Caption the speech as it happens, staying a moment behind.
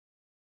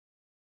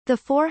The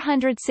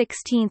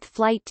 416th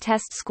Flight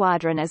Test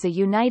Squadron is a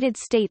United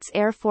States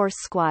Air Force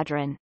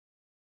squadron.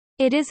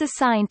 It is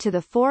assigned to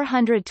the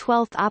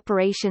 412th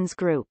Operations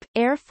Group,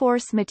 Air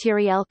Force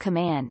Materiel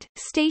Command,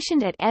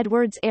 stationed at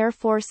Edwards Air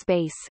Force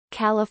Base,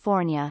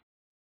 California.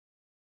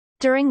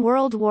 During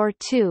World War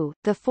II,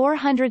 the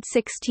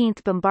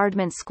 416th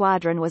Bombardment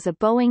Squadron was a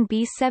Boeing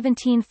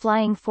B-17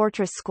 Flying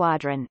Fortress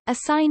Squadron,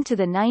 assigned to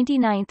the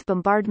 99th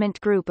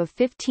Bombardment Group of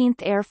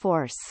 15th Air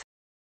Force.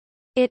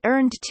 It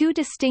earned 2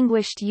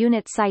 Distinguished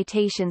Unit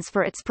citations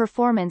for its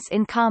performance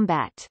in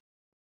combat.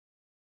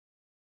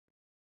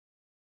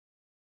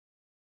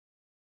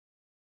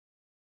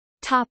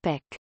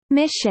 Topic.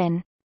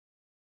 Mission.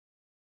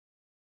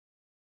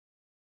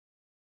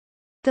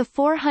 The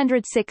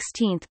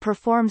 416th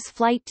performs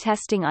flight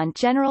testing on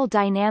General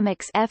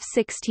Dynamics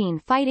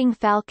F-16 Fighting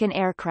Falcon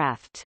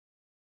aircraft.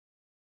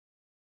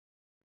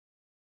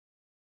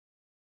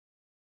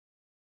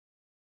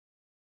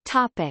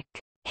 Topic.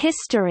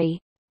 History.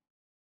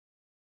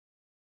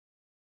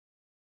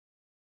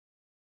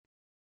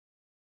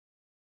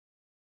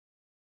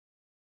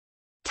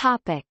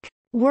 Topic.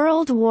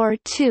 World War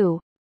II.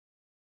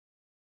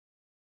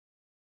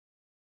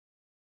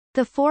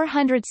 The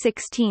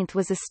 416th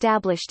was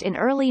established in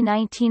early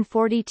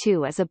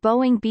 1942 as a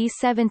Boeing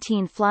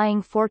B-17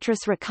 Flying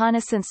Fortress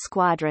Reconnaissance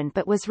Squadron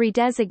but was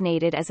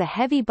redesignated as a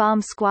Heavy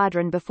Bomb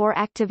Squadron before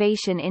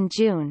activation in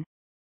June.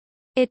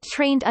 It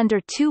trained under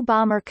 2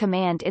 Bomber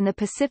Command in the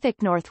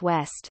Pacific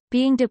Northwest,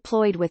 being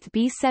deployed with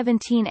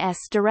B-17s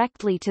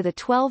directly to the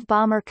 12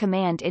 Bomber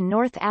Command in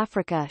North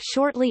Africa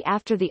shortly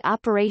after the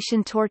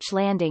Operation Torch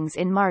landings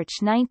in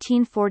March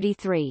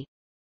 1943.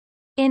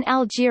 In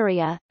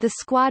Algeria, the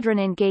squadron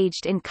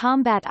engaged in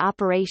combat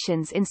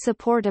operations in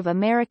support of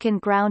American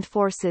ground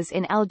forces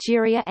in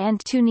Algeria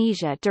and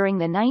Tunisia during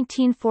the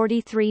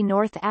 1943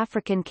 North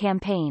African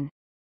Campaign.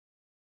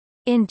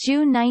 In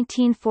June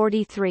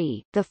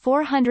 1943, the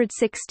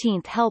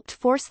 416th helped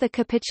force the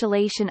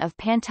capitulation of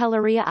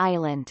Pantelleria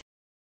Island.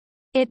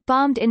 It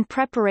bombed in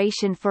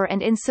preparation for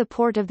and in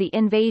support of the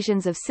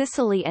invasions of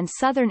Sicily and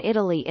southern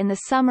Italy in the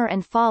summer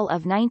and fall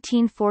of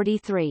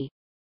 1943.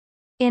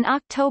 In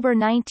October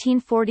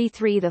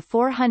 1943 the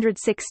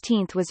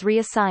 416th was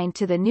reassigned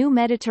to the new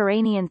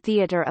Mediterranean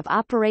Theater of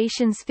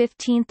Operations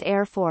 15th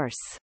Air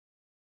Force.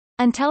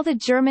 Until the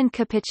German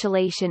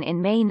capitulation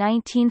in May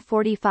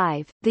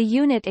 1945, the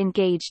unit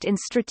engaged in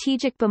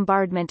strategic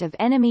bombardment of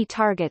enemy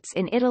targets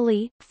in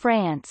Italy,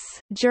 France,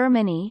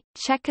 Germany,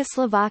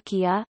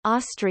 Czechoslovakia,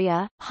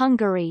 Austria,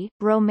 Hungary,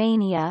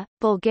 Romania,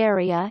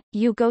 Bulgaria,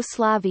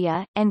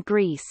 Yugoslavia, and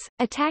Greece,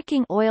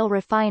 attacking oil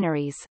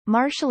refineries,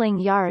 marshalling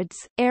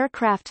yards,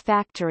 aircraft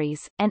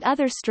factories, and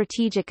other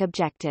strategic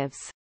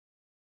objectives.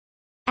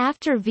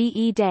 After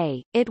VE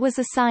Day, it was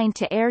assigned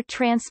to Air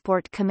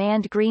Transport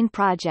Command Green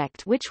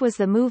Project, which was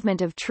the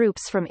movement of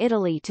troops from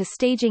Italy to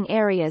staging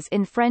areas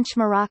in French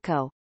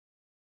Morocco.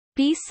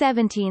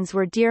 B-17s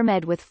were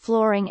Dyrmed with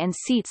flooring and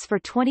seats for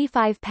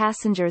 25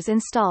 passengers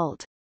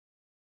installed.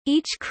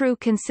 Each crew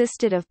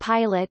consisted of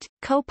pilot,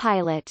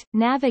 co-pilot,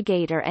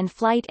 navigator and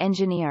flight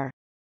engineer.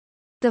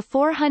 The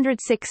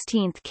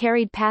 416th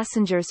carried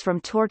passengers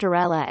from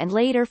Tortorella and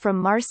later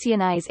from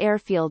Marcianise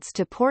airfields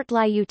to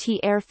Port-Layouti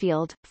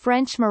airfield,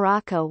 French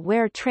Morocco,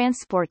 where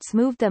transports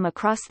moved them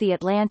across the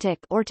Atlantic,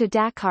 or to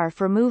Dakar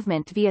for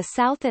movement via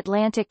South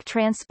Atlantic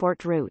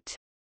transport route.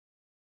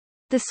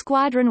 The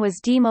squadron was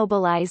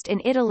demobilized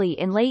in Italy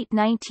in late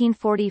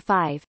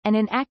 1945, and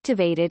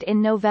inactivated in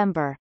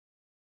November.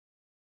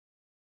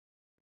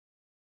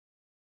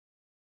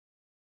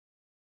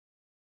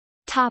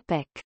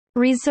 Topic.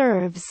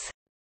 Reserves.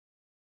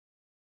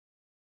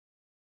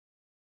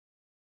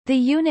 The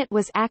unit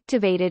was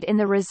activated in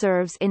the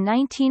reserves in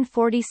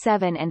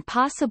 1947 and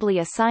possibly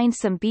assigned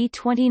some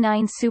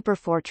B-29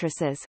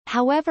 Superfortresses,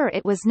 however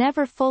it was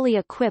never fully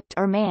equipped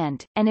or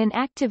manned, and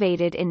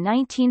inactivated in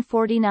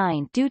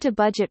 1949 due to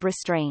budget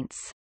restraints.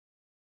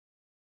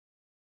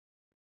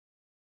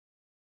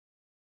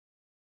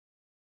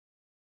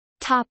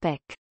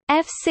 Topic.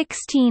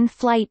 F-16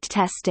 flight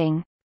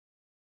testing.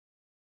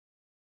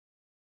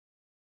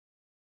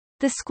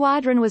 The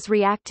squadron was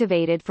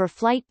reactivated for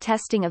flight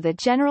testing of the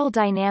General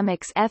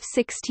Dynamics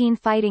F-16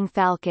 Fighting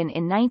Falcon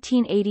in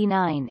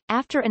 1989,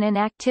 after an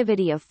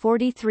inactivity of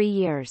 43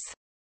 years.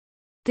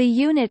 The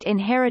unit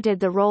inherited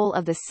the role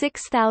of the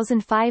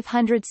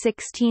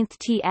 6516th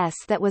TS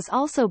that was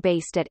also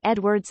based at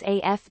Edwards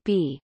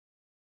AFB.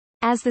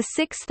 As the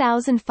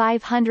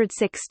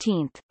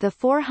 6516th, the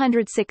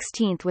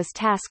 416th was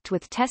tasked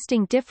with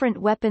testing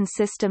different weapon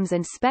systems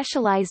and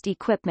specialized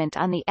equipment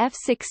on the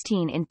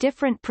F-16 in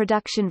different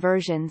production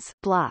versions,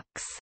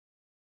 blocks.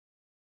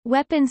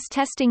 Weapons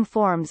testing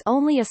forms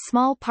only a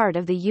small part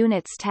of the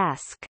unit's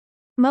task.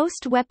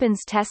 Most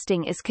weapons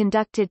testing is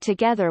conducted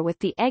together with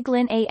the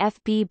Eglin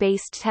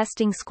AFB-based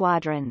testing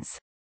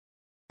squadrons.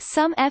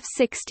 Some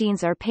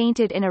F-16s are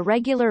painted in a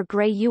regular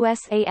gray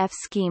USAF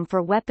scheme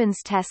for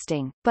weapons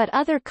testing, but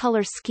other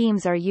color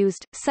schemes are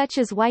used, such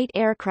as white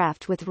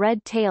aircraft with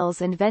red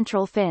tails and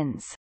ventral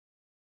fins.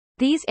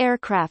 These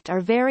aircraft are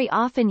very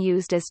often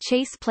used as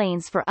chase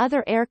planes for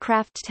other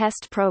aircraft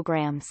test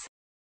programs.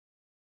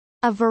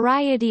 A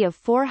variety of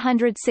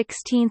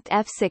 416th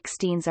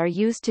F-16s are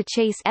used to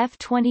chase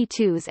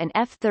F-22s and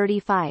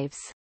F-35s.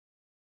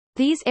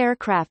 These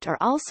aircraft are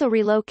also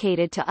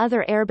relocated to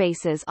other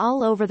airbases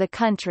all over the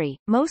country,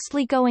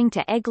 mostly going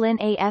to Eglin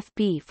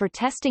AFB for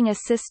testing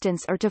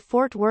assistance or to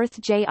Fort Worth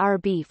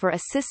JRB for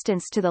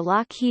assistance to the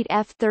Lockheed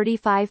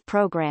F-35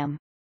 program.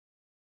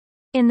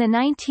 In the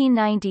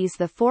 1990s,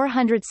 the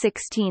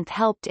 416th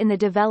helped in the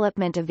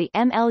development of the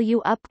MLU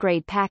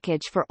upgrade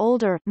package for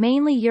older,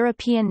 mainly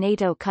European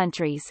NATO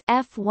countries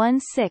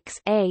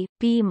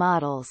F-16A/B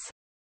models.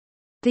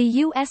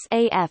 The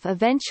USAF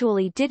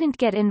eventually didn't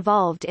get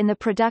involved in the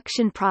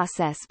production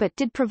process but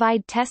did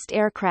provide test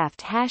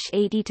aircraft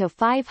 -80 to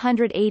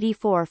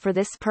 584 for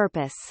this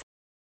purpose.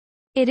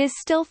 It is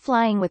still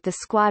flying with the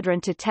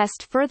squadron to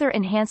test further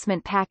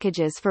enhancement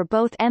packages for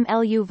both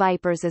MLU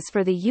Vipers as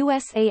for the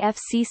USAF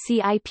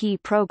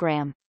CCIP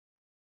program.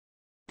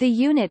 The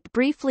unit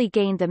briefly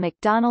gained the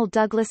McDonnell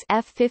Douglas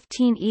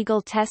F-15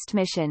 Eagle test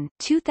mission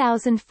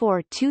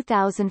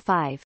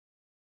 2004-2005.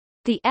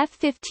 The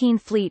F-15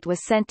 fleet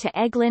was sent to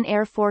Eglin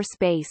Air Force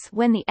Base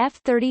when the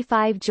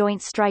F-35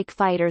 Joint Strike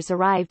Fighters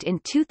arrived in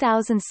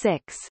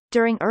 2006.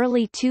 During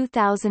early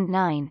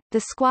 2009, the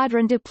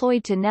squadron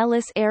deployed to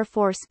Nellis Air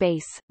Force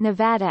Base,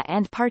 Nevada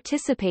and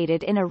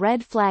participated in a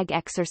Red Flag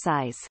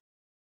exercise.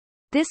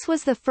 This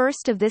was the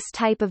first of this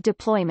type of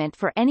deployment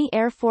for any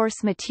Air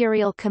Force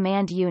Material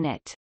Command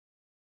unit.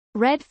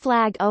 Red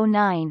Flag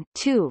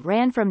 09-2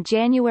 ran from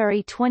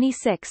January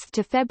 26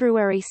 to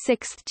February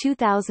 6,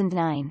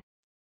 2009.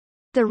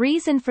 The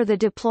reason for the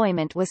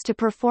deployment was to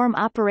perform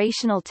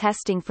operational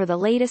testing for the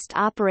latest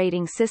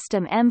operating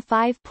system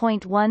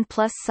M5.1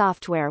 Plus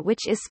software,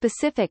 which is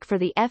specific for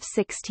the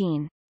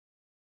F-16.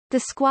 The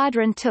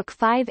squadron took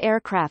 5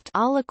 aircraft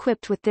all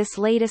equipped with this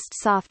latest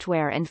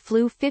software and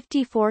flew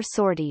 54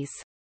 sorties.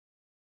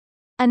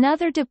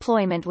 Another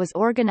deployment was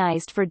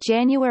organized for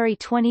January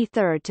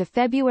 23 to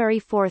February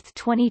 4,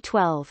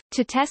 2012,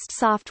 to test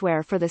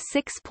software for the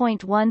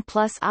 6.1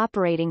 Plus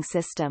operating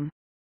system.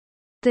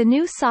 The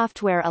new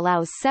software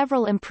allows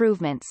several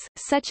improvements,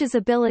 such as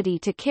ability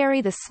to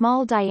carry the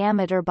small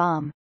diameter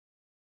bomb.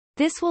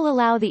 This will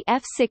allow the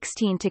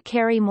F-16 to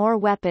carry more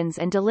weapons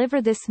and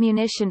deliver this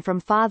munition from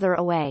farther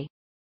away.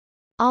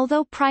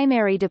 Although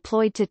primary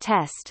deployed to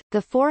test,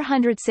 the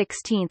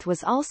 416th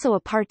was also a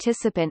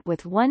participant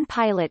with one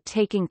pilot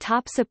taking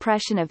top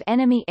suppression of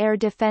enemy air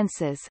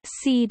defenses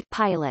 (SEAD)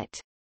 pilot.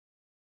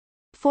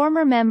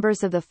 Former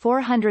members of the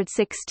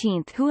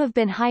 416th who have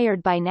been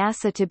hired by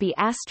NASA to be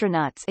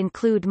astronauts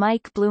include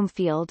Mike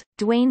Bloomfield,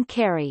 Dwayne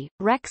Carey,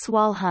 Rex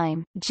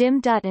Walheim, Jim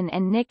Dutton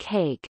and Nick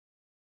Hague.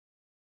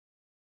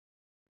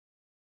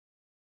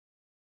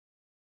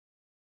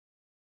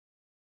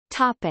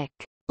 Topic: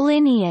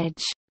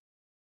 Lineage.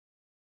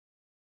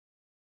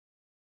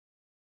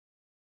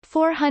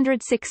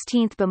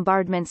 416th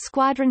Bombardment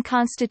Squadron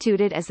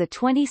constituted as the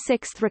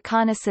 26th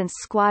Reconnaissance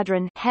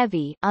Squadron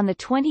Heavy on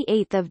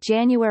 28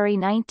 January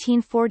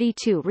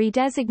 1942,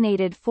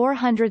 redesignated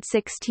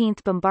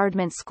 416th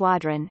Bombardment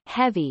Squadron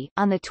Heavy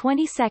on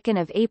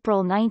 22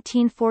 April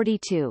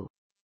 1942.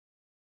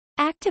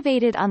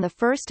 Activated on 1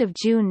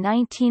 June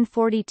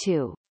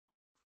 1942.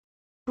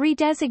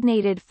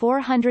 Redesignated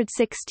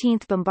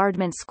 416th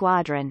Bombardment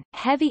Squadron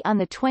Heavy on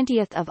 20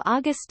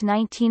 August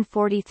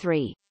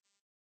 1943.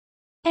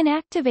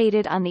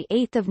 Inactivated on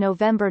 8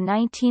 November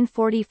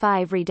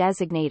 1945.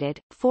 Redesignated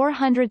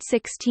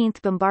 416th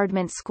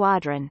Bombardment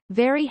Squadron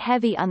Very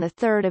Heavy on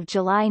 3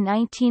 July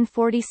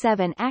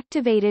 1947.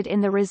 Activated in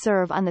the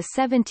reserve on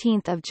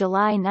 17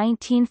 July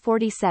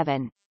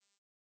 1947.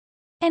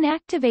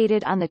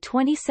 Inactivated on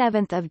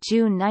 27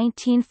 June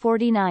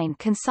 1949.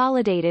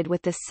 Consolidated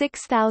with the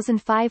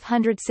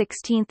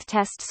 6,516th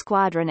Test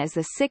Squadron as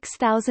the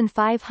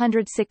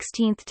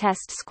 6,516th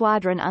Test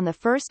Squadron on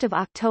 1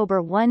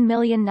 October.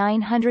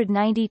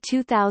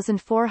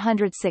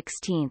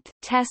 1,992,416th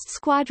Test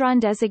Squadron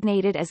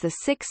designated as the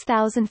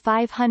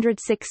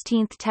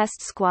 6,516th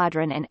Test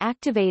Squadron and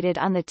activated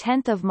on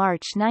 10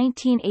 March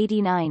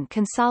 1989.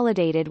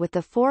 Consolidated with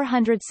the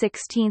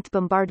 416th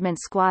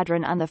Bombardment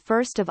Squadron on 1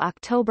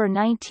 October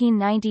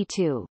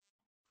 1992.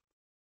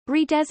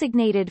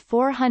 Redesignated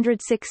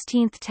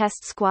 416th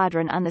Test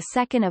Squadron on 2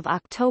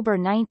 October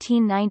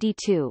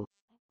 1992.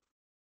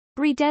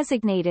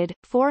 Redesignated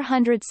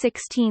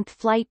 416th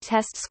Flight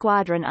Test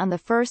Squadron on 1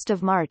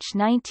 March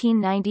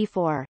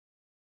 1994.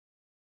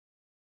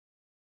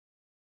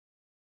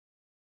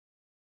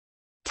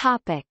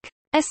 Topic: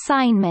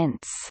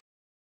 Assignments.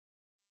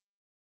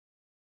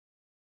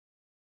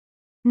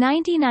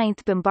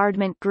 99th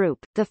Bombardment Group,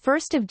 the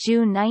 1st of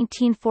June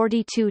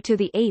 1942 to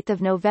the 8th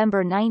of November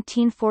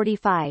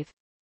 1945.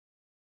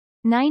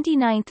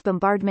 99th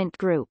Bombardment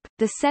Group,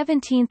 the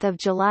 17th of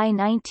July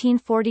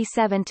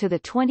 1947 to the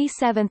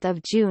 27th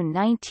of June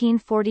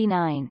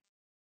 1949.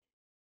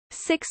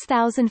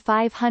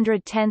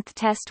 6510th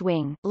Test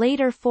Wing,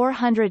 later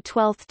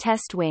 412th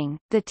Test Wing,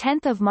 the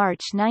 10th of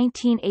March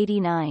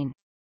 1989.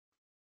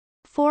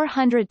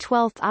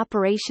 412th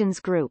Operations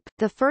Group,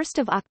 1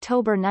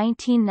 October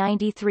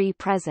 1993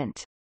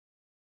 present.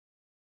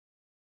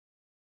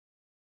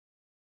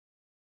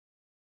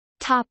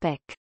 Topic: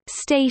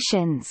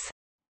 Stations.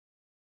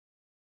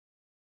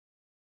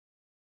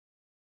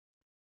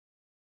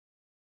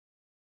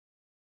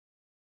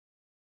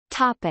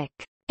 Topic: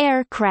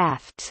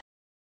 Aircraft.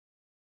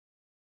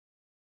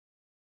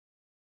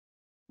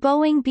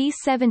 Boeing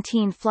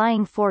B-17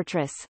 Flying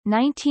Fortress,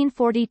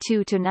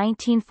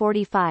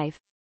 1942–1945.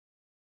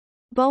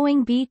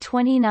 Boeing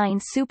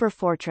B-29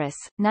 Superfortress,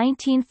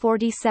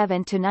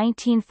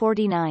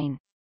 1947–1949.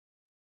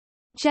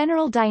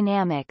 General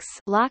Dynamics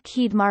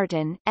Lockheed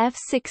Martin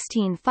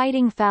F-16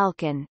 Fighting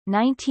Falcon,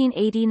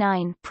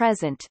 1989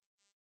 present.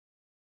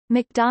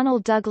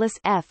 McDonnell Douglas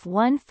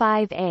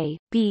F-15A,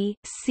 B,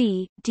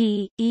 C,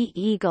 D, E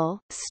Eagle,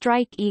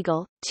 Strike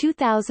Eagle,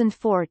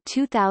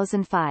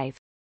 2004–2005.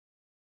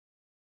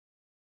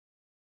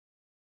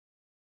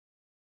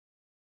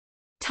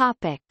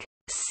 Topic.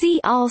 See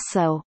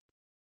also: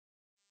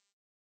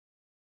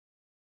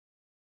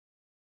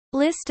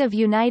 List of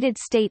United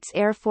States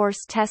Air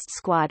Force test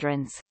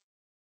squadrons.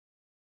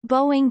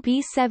 Boeing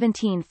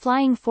B-17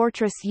 Flying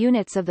Fortress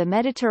units of the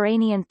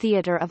Mediterranean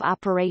Theater of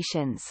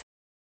Operations.